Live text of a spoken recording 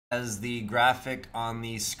As the graphic on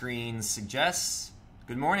the screen suggests,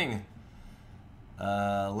 good morning.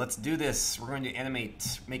 Let's do this. We're going to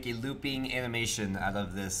make a looping animation out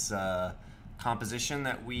of this composition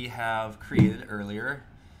that we have created earlier.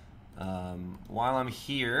 While I'm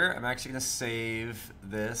here, I'm actually going to save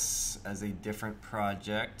this as a different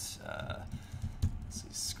project. Let's see,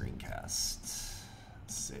 screencast,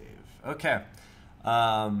 save. Okay.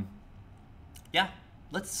 Yeah.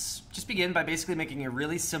 Let's just begin by basically making a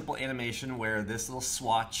really simple animation where this little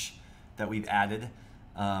swatch that we've added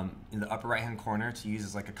in the upper right hand corner to use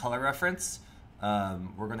as like a color reference,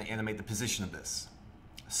 we're going to animate the position of this.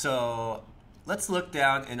 So let's look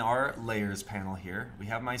down in our layers panel here. We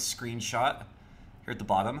have my screenshot here at the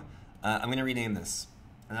bottom. I'm going to rename this,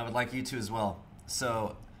 and I would like you to as well.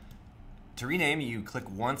 So to rename, you click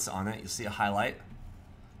once on it, you'll see a highlight.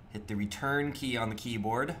 Hit the return key on the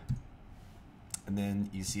keyboard. And then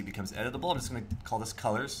you see it becomes editable. I'm just going to call this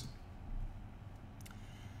colors.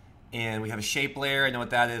 And we have a shape layer. I know what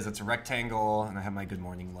that is. It's a rectangle. And I have my good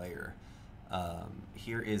morning layer.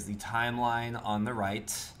 Here is the timeline on the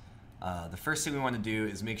right. The first thing we want to do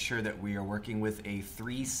is make sure that we are working with a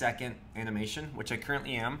 3-second animation, which I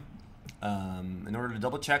currently am. In order to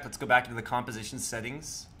double check, let's go back into the composition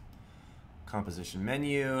settings. Composition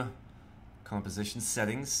menu. Composition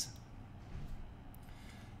settings.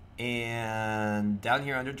 And down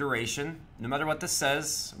here under duration, no matter what this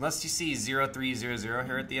says, unless you see 0300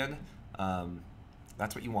 here at the end,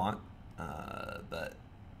 that's what you want. But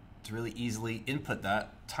to really easily input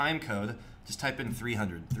that time code, just type in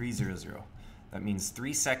 300. That means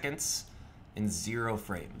 3 seconds and 0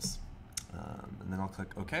 frames. And then I'll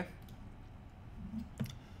click OK.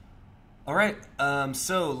 All right,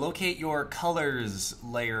 so locate your colors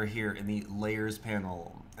layer here in the layers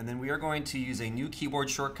panel. And then we are going to use a new keyboard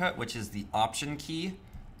shortcut, which is the Option key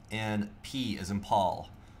and P as in Paul.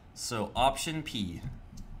 So Option P.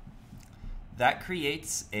 That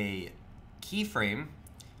creates a keyframe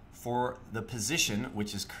for the position,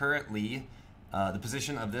 which is currently the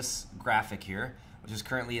position of this graphic here, which is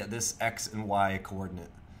currently at this X and Y coordinate.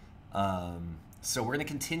 So we're going to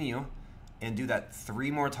continue and do that 3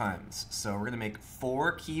 more times. So we're going to make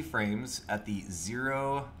 4 keyframes at the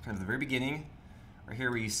 0, kind of the very beginning. Right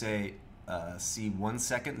here where you say, see 1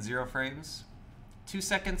 second, 0 frames, 2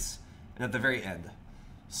 seconds, and at the very end.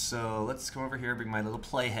 So let's come over here, bring my little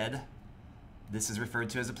playhead. This is referred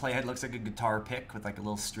to as a playhead. Looks like a guitar pick with like a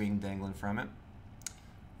little string dangling from it.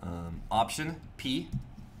 Option P.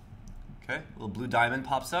 Okay, a little blue diamond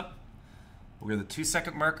pops up. We'll go to the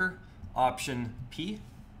 2-second marker, Option P.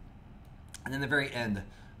 And then the very end.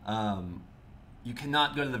 You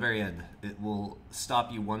cannot go to the very end. It will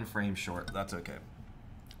stop you 1 frame short. That's okay.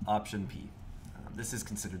 Option P. This is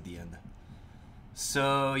considered the end.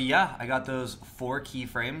 So yeah, I got those 4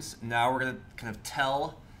 keyframes. Now we're going to kind of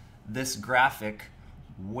tell this graphic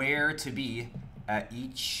where to be at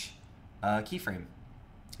each keyframe.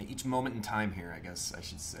 At each moment in time here, I guess I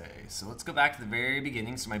should say. So let's go back to the very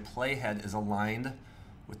beginning. So my playhead is aligned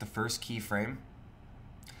with the first keyframe.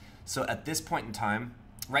 So at this point in time,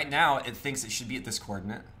 right now it thinks it should be at this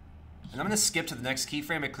coordinate. And I'm going to skip to the next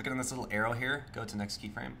keyframe by clicking on this little arrow here. Go to next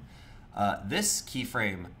keyframe. This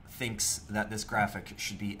keyframe thinks that this graphic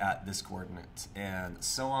should be at this coordinate, and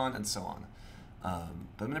so on and so on.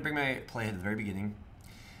 But I'm going to bring my playhead to the very beginning.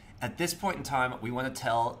 At this point in time, we want to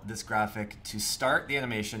tell this graphic to start the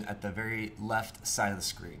animation at the very left side of the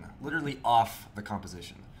screen, literally off the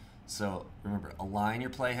composition. So remember, align your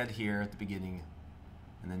playhead here at the beginning,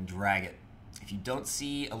 and then drag it. If you don't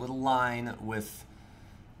see a little line with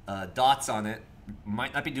dots on it, you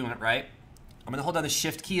might not be doing it right. I'm going to hold down the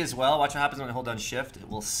Shift key as well. Watch what happens when I hold down Shift. It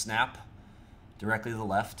will snap directly to the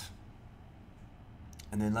left.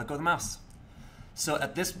 And then let go of the mouse. So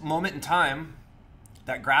at this moment in time,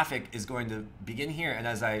 that graphic is going to begin here. And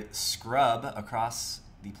as I scrub across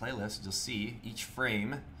the playlist, you'll see each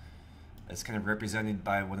frame is kind of represented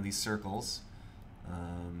by one of these circles.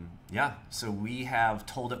 Yeah, so we have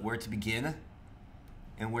told it where to begin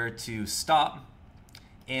and where to stop,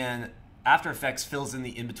 and After Effects fills in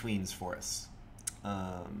the in-betweens for us.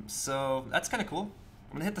 So that's kind of cool.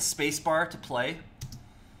 I'm gonna hit the space bar to play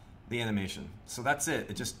the animation. So that's it.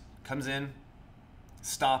 It just comes in,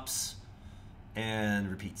 stops, and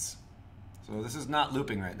repeats. So this is not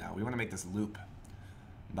looping right now. We want to make this loop.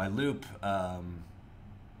 By loop, well,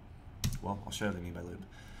 I'll show you what I mean by loop.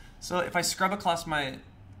 So if I scrub across my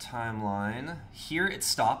timeline, here it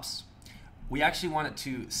stops. We actually want it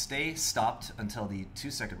to stay stopped until the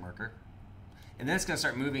 2-second marker. And then it's going to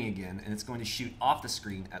start moving again, and it's going to shoot off the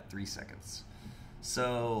screen at 3 seconds.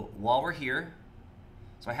 So while we're here,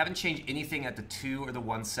 So I haven't changed anything at the 2 or the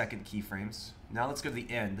 1 second keyframes. Now let's go to the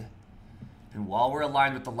end. And while we're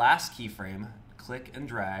aligned with the last keyframe, click and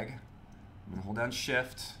drag. I'm gonna hold down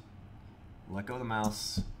Shift, let go of the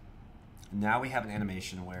mouse. And now we have an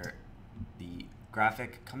animation where the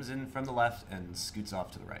graphic comes in from the left and scoots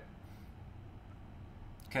off to the right.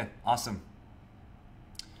 Okay, awesome.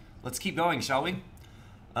 Let's keep going, shall we?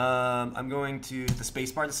 I'm going to hit the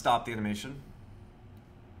spacebar to stop the animation.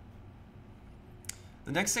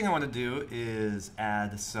 The next thing I want to do is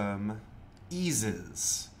add some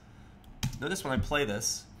eases. Notice when I play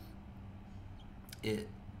this, it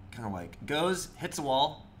kind of like goes, hits a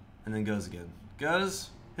wall, and then goes again. Goes,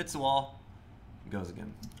 hits a wall, goes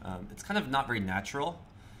again. It's kind of not very natural.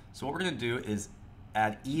 So what we're going to do is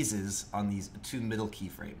add eases on these 2 middle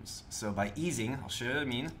keyframes. So by easing, I'll show you what I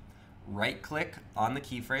mean. Right click on the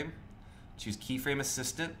keyframe, choose Keyframe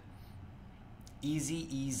Assistant, Easy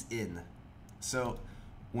Ease In. So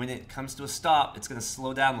when it comes to a stop, it's going to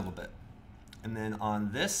slow down a little bit. And then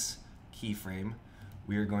on this keyframe,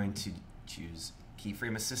 we are going to choose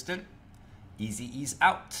Keyframe Assistant, Easy Ease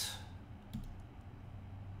Out.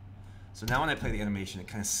 So now when I play the animation, it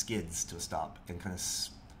kind of skids to a stop and kind of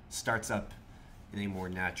starts up in a more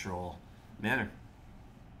natural manner.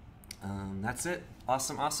 That's it.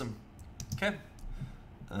 Awesome, awesome. Okay,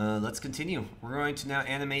 let's continue. We're going to now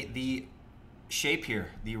animate the shape here,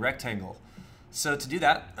 the rectangle. So to do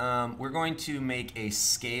that, we're going to make a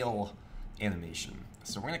scale animation.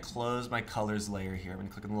 So we're going to close my colors layer here. I'm going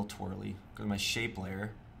to click on the little twirly, go to my shape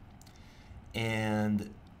layer, and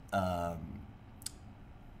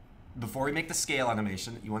before we make the scale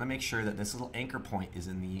animation, you want to make sure that this little anchor point is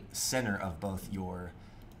in the center of both your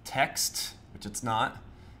text, which it's not,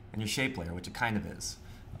 and your shape layer, which it kind of is.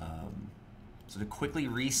 So to quickly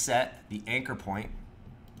reset the anchor point,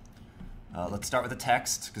 let's start with the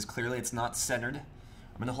text, because clearly it's not centered.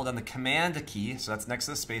 I'm going to hold down the Command key, so that's next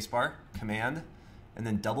to the spacebar, Command, and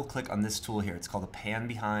then double click on this tool here. It's called the Pan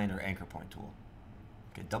Behind or Anchor Point tool.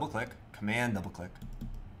 Okay, double click, Command, double click,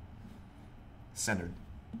 centered.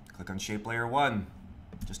 Click on Shape Layer 1,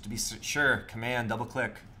 just to be sure, Command, double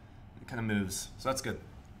click, it kind of moves, so that's good.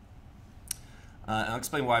 And I'll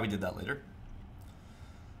explain why we did that later.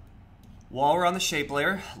 While we're on the shape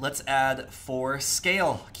layer, let's add 4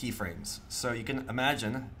 scale keyframes. So you can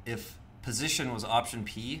imagine if position was option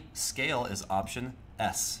P, scale is option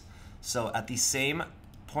S. So at the same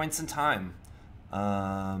points in time,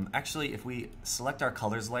 actually if we select our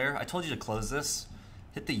colors layer, I told you to close this,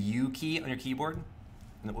 hit the U key on your keyboard,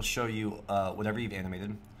 and it will show you whatever you've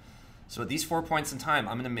animated. So at these 4 points in time,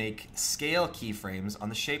 I'm going to make scale keyframes on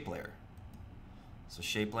the shape layer. So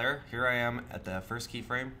shape layer, here I am at the first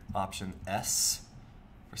keyframe, option S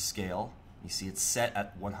for scale. You see it's set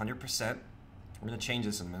at 100%. We're going to change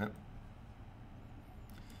this in a minute.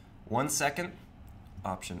 1 second,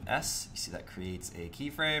 option S. You see that creates a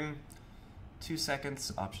keyframe. 2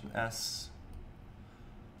 seconds, option S.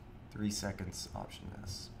 3 seconds, option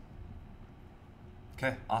S.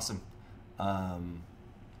 Okay, awesome.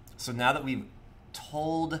 So now that we've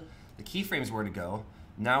told the keyframes where to go,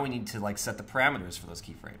 now we need to like set the parameters for those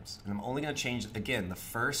keyframes. And I'm only going to change, again, the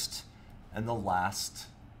first and the last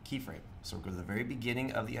keyframe. So we'll go to the very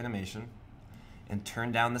beginning of the animation and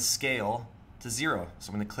turn down the scale to 0.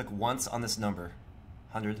 So I'm going to click once on this number,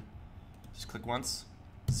 100. Just click once,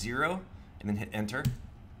 0, and then hit enter.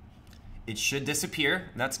 It should disappear,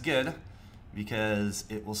 and that's good because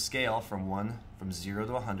it will scale from 0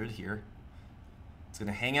 to 100 here. It's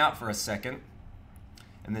going to hang out for a second.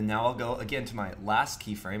 And then now I'll go again to my last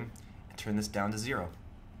keyframe and turn this down to 0.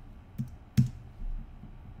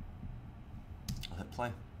 I'll hit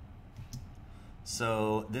play.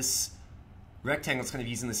 So this rectangle is kind of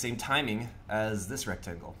using the same timing as this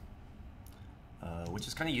rectangle, which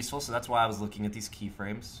is kind of useful. So that's why I was looking at these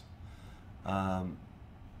keyframes.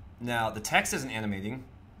 Now the text isn't animating.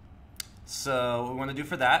 So what we want to do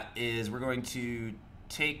for that is we're going to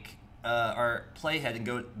take our playhead and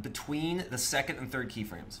go between the second and third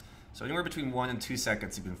keyframes. So anywhere between 1 and 2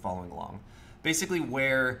 seconds you've been following along. Basically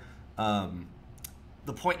where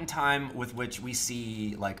the point in time with which we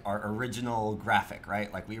see like our original graphic,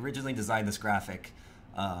 right? Like we originally designed this graphic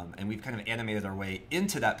and we've kind of animated our way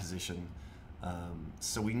into that position.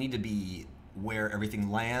 So we need to be where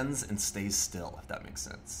everything lands and stays still, if that makes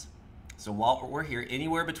sense. So while we're here,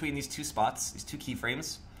 anywhere between these 2 spots, these 2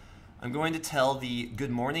 keyframes, I'm going to tell the Good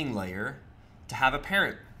Morning layer to have a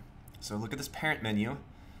parent. So look at this parent menu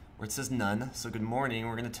where it says none. So Good Morning,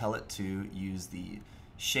 we're going to tell it to use the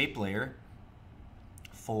shape layer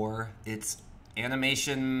for its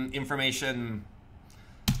animation information.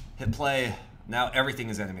 Hit play. Now everything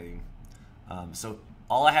is animating. So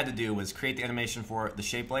all I had to do was create the animation for the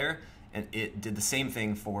shape layer, and it did the same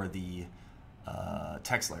thing for the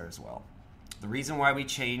text layer as well. The reason why we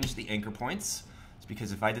changed the anchor points is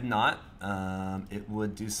because if I did not, it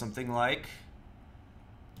would do something like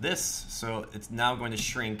this. So it's now going to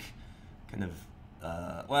shrink kind of,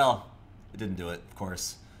 well, it didn't do it, of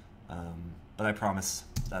course, but I promise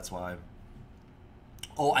that's why.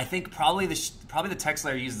 Oh, I think probably the text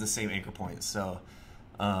layer uses the same anchor point, so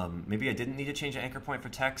maybe I didn't need to change the anchor point for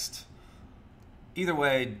text. Either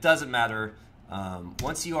way, doesn't matter.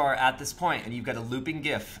 Once you are at this point and you've got a looping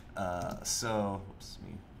GIF, so oops,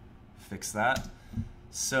 let me fix that.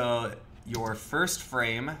 So your first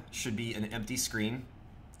frame should be an empty screen,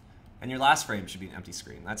 and your last frame should be an empty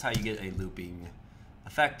screen. That's how you get a looping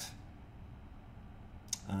effect.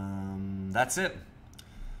 That's it.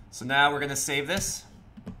 So now we're going to save this.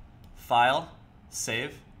 File,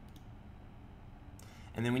 save.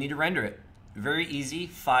 And then we need to render it. Very easy.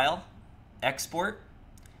 File, export,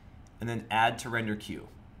 and then add to render queue.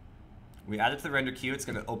 We add it to the render queue. It's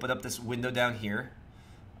going to open up this window down here.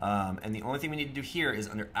 And the only thing we need to do here is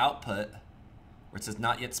under output, where it says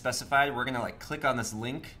not yet specified, we're going to click on this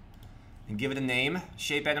link and give it a name,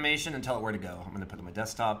 shape animation, and tell it where to go. I'm going to put it on my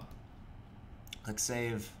desktop. Click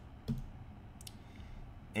save.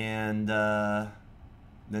 And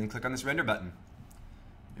then click on this render button.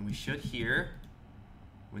 And we should hear,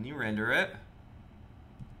 when you render it,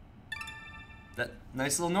 that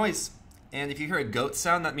nice little noise. And if you hear a goat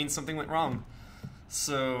sound, that means something went wrong.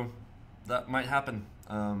 So that might happen.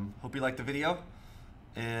 Hope you liked the video,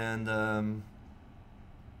 and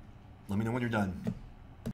let me know when you're done.